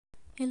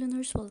Hey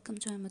learners, welcome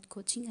to Ahmad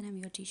Coaching and I'm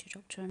your teacher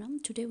Dr. Anam.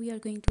 Today we are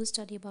going to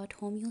study about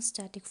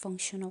homeostatic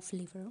function of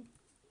liver.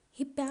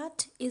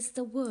 Hepat is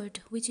the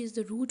word which is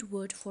the root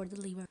word for the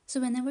liver.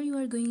 So whenever you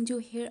are going to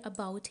hear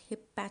about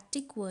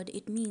hepatic word,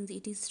 it means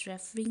it is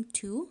referring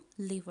to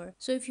liver.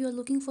 So if you are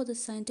looking for the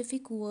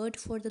scientific word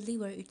for the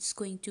liver, it's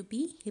going to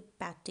be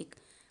hepatic.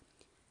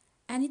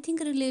 Anything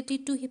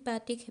related to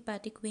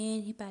hepatic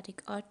vein,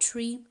 hepatic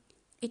artery,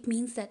 it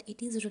means that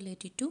it is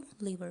related to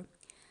liver.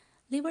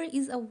 Liver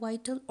is a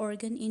vital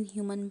organ in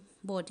human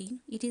body.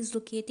 It is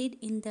located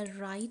in the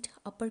right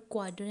upper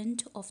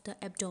quadrant of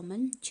the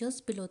abdomen,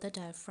 just below the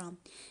diaphragm.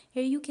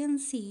 Here you can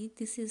see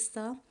this is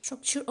the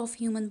structure of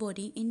human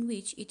body in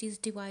which it is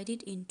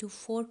divided into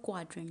 4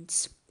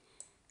 quadrants,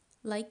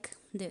 like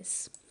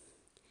this.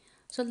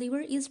 So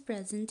liver is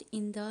present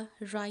in the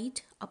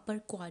right upper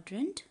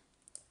quadrant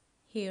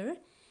here,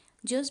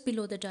 just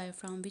below the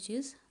diaphragm, which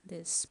is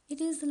this. It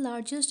is the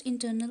largest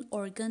internal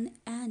organ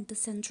and the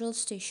central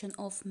station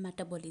of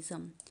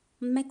metabolism.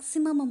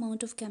 Maximum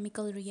amount of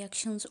chemical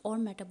reactions or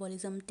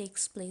metabolism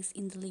takes place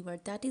in the liver.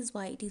 That is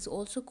why it is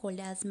also called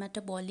as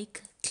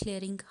metabolic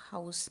clearing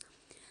house.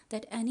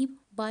 That any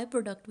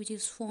byproduct which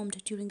is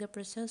formed during the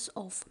process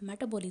of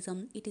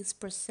metabolism, it is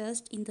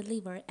processed in the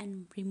liver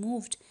and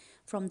removed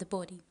from the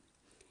body.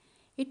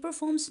 It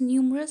performs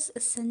numerous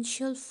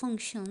essential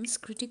functions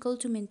critical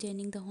to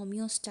maintaining the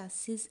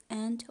homeostasis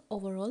and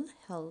overall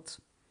health.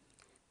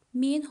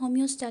 Main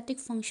homeostatic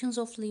functions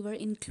of liver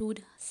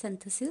include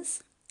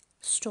synthesis,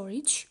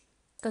 storage,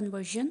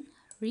 conversion,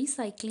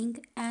 recycling,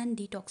 and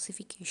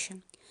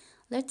detoxification.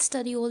 Let's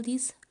study all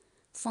these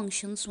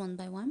functions one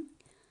by one.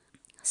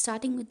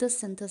 Starting with the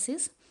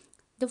synthesis,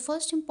 the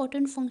first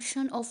important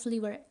function of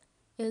liver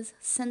is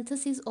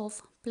synthesis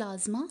of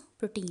plasma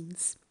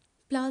proteins.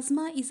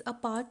 Plasma is a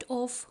part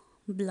of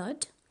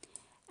blood,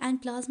 and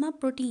plasma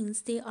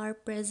proteins, they are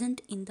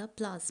present in the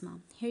plasma.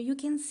 Here you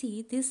can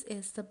see this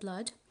is the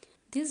blood.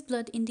 This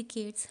blood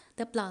indicates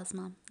the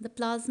plasma. The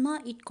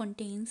plasma, it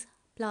contains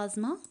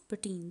plasma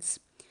proteins.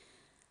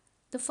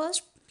 The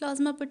first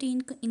plasma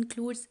protein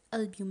includes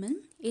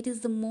albumin. It is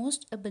the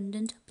most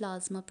abundant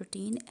plasma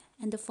protein,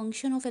 and the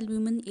function of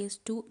albumin is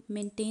to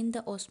maintain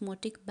the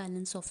osmotic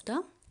balance of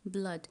the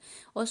blood.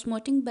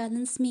 Osmotic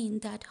balance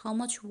means that how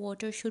much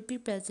water should be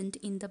present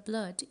in the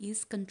blood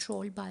is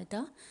controlled by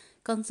the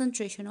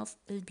concentration of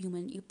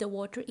albumin. If the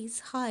water is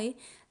high,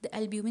 the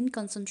albumin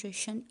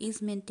concentration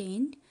is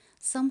maintained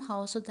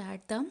somehow so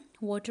that the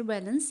water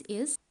balance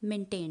is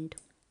maintained.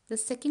 The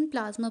second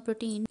plasma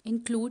protein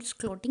includes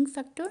clotting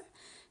factor.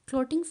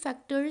 Clotting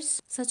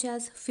factors such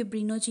as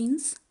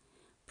fibrinogens,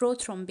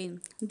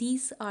 prothrombin.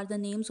 These are the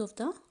names of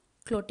the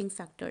clotting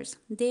factors.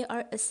 They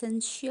are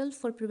essential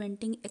for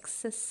preventing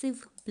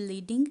excessive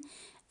bleeding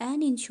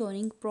and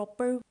ensuring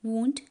proper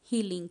wound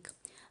healing.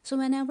 So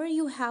whenever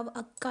you have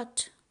a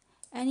cut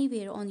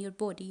anywhere on your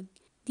body,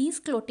 these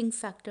clotting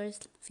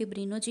factors,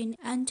 fibrinogen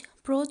and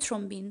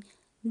prothrombin,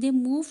 they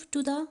move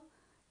to the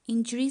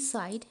injury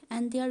site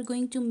and they are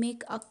going to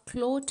make a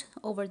clot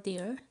over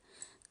there.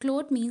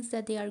 Clot means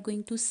that they are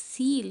going to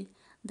seal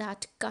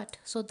that cut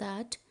so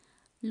that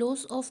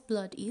loss of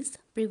blood is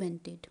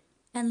prevented.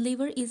 And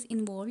liver is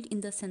involved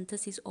in the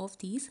synthesis of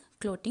these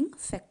clotting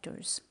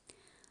factors.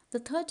 The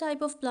third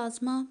type of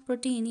plasma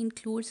protein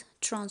includes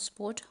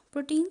transport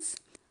proteins.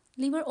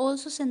 Liver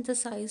also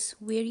synthesizes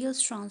various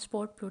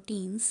transport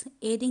proteins,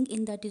 aiding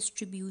in the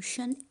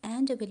distribution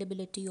and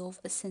availability of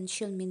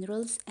essential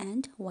minerals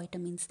and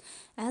vitamins.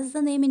 As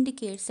the name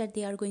indicates that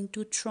they are going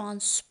to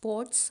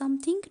transport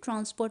something.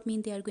 Transport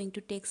means they are going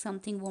to take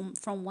something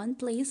from one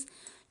place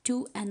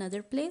to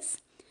another place.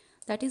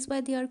 That is why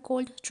they are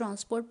called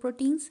transport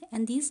proteins,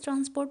 and these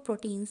transport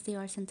proteins, they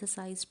are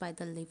synthesized by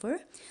the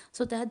liver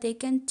so that they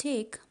can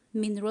take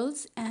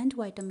minerals and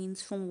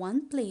vitamins from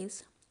one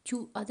place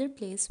to other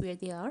place where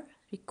they are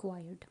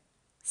required.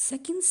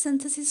 Second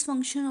synthesis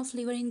function of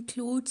liver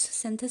includes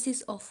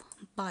synthesis of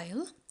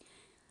bile.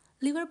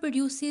 Liver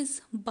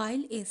produces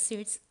bile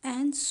acids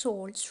and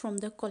salts from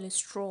the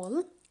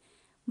cholesterol.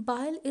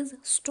 Bile is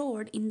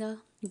stored in the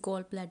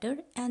gallbladder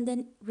and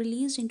then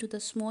released into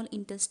the small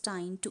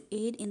intestine to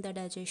aid in the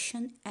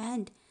digestion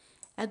and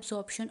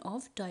absorption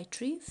of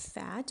dietary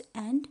fat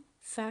and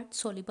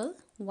fat-soluble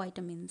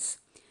vitamins.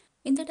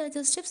 In the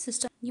digestive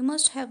system, you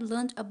must have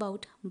learned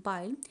about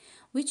bile,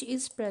 which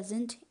is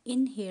present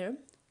in here,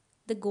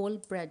 the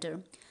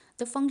gallbladder.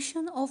 The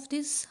function of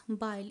this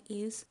bile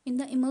is in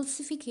the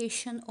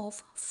emulsification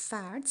of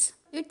fats.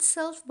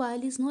 Itself,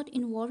 bile is not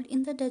involved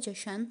in the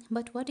digestion,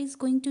 but what is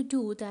going to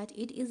do that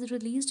it is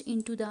released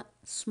into the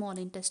small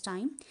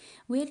intestine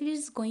where it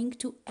is going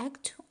to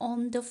act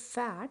on the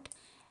fat,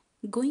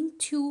 going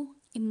to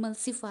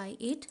emulsify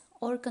it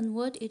or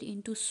convert it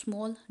into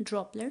small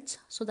droplets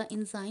so the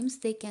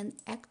enzymes, they can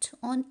act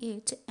on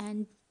it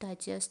and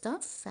digest the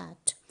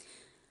fat.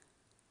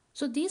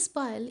 So this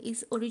bile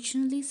is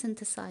originally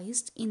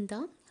synthesized in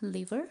the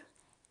liver,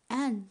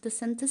 and the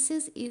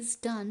synthesis is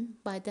done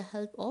by the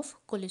help of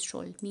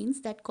cholesterol.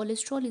 Means that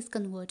cholesterol is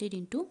converted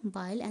into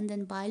bile and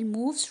then bile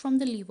moves from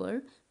the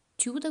liver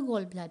to the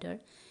gallbladder.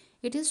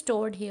 It is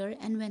stored here,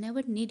 and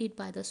whenever needed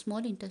by the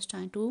small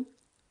intestine to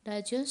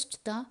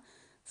digest the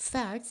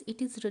fats,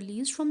 it is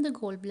released from the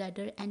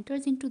gallbladder,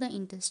 enters into the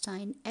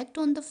intestine, act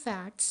on the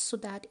fats so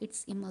that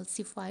it's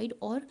emulsified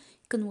or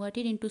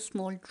converted into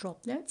small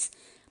droplets,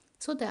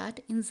 so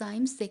that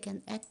enzymes they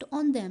can act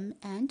on them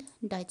and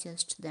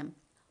digest them.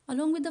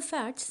 Along with the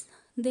fats,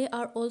 they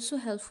are also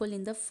helpful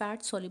in the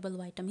fat soluble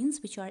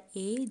vitamins, which are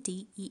A,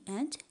 D, E,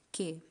 and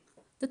K.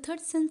 The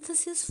third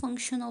synthesis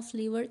function of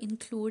liver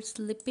includes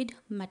lipid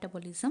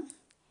metabolism.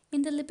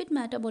 In the lipid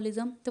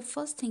metabolism, the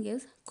first thing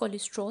is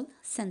cholesterol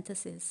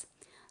synthesis.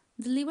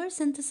 The liver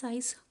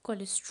synthesizes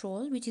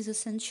cholesterol, which is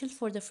essential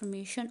for the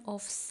formation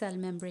of cell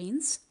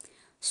membranes,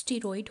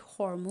 steroid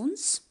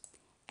hormones,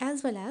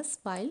 as well as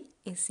bile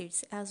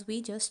acids, as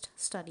we just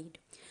studied.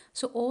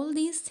 So all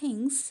these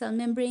things, cell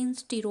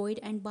membranes, steroid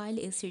and bile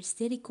acids,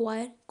 they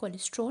require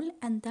cholesterol,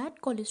 and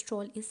that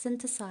cholesterol is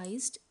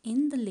synthesized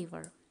in the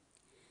liver.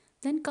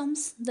 Then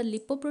comes the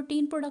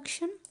lipoprotein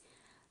production.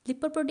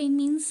 Lipoprotein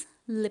means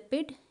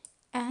lipid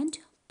and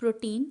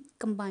protein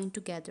combined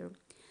together.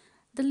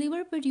 The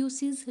liver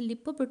produces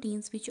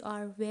lipoproteins, which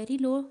are very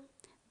low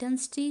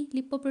density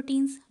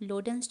lipoproteins,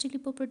 low density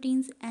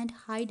lipoproteins, and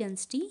high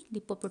density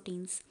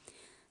lipoproteins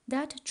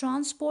that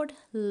transport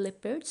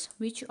lipids,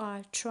 which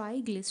are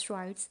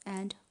triglycerides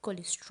and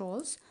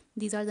cholesterols.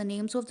 These are the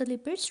names of the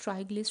lipids,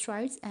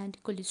 triglycerides and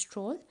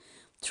cholesterol,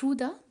 through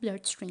the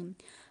bloodstream.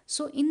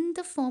 So in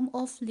the form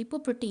of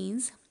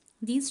lipoproteins,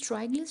 these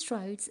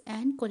triglycerides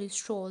and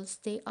cholesterols,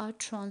 they are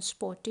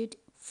transported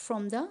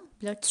from the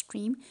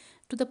bloodstream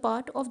to the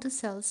part of the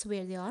cells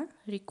where they are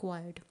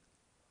required.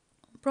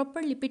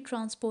 Proper lipid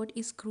transport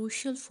is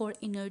crucial for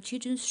energy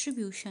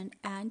distribution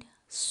and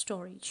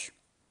storage.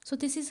 So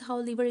this is how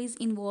liver is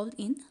involved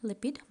in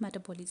lipid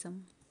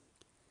metabolism.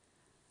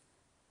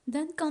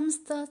 Then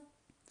comes the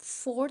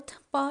fourth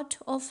part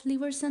of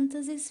liver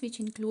synthesis, which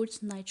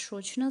includes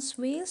nitrogenous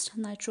waste.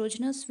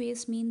 Nitrogenous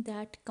waste means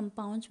that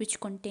compounds which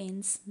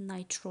contains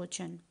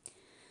nitrogen.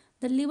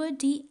 The liver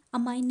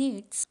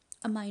deaminates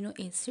amino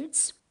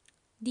acids.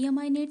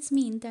 Deaminates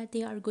mean that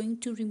they are going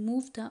to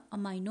remove the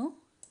amino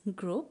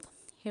group.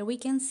 Here we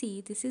can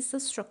see this is the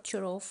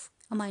structure of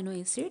amino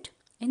acid.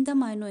 In the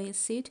amino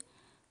acid,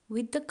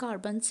 with the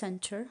carbon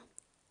center,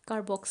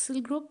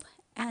 carboxyl group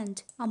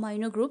and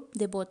amino group,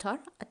 they both are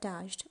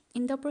attached.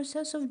 In the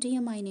process of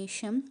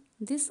deamination,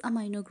 this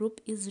amino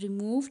group is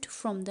removed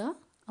from the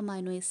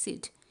amino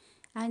acid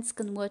and is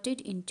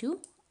converted into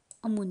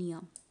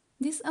ammonia.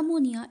 This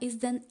ammonia is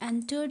then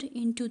entered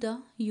into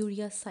the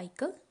urea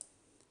cycle.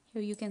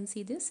 Here you can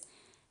see this,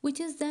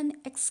 which is then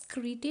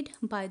excreted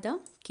by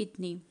the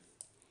kidney.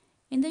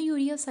 In the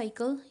urea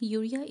cycle,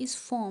 urea is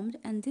formed,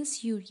 and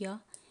this urea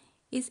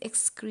is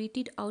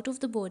excreted out of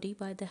the body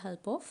by the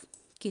help of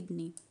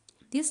kidney.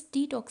 This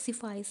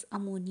detoxifies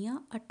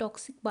ammonia, a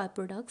toxic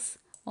byproduct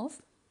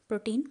of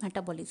protein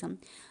metabolism.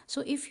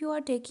 So if you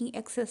are taking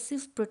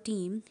excessive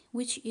protein,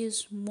 which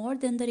is more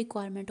than the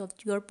requirement of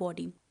your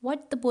body,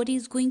 what the body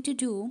is going to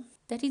do,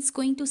 that it's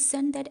going to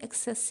send that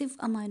excessive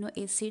amino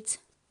acids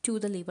to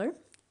the liver.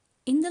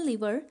 In the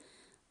liver,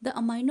 the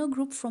amino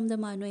group from the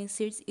amino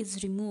acids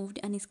is removed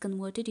and is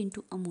converted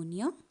into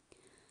ammonia.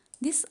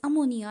 This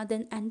ammonia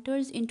then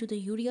enters into the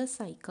urea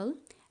cycle,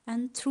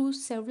 and through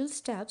several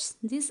steps,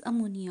 this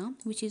ammonia,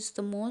 which is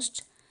the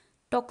most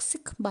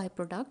toxic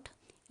byproduct,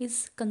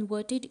 is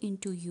converted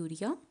into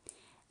urea,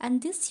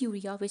 and this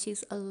urea, which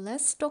is a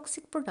less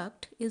toxic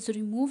product, is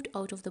removed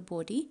out of the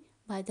body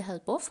by the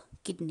help of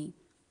kidney.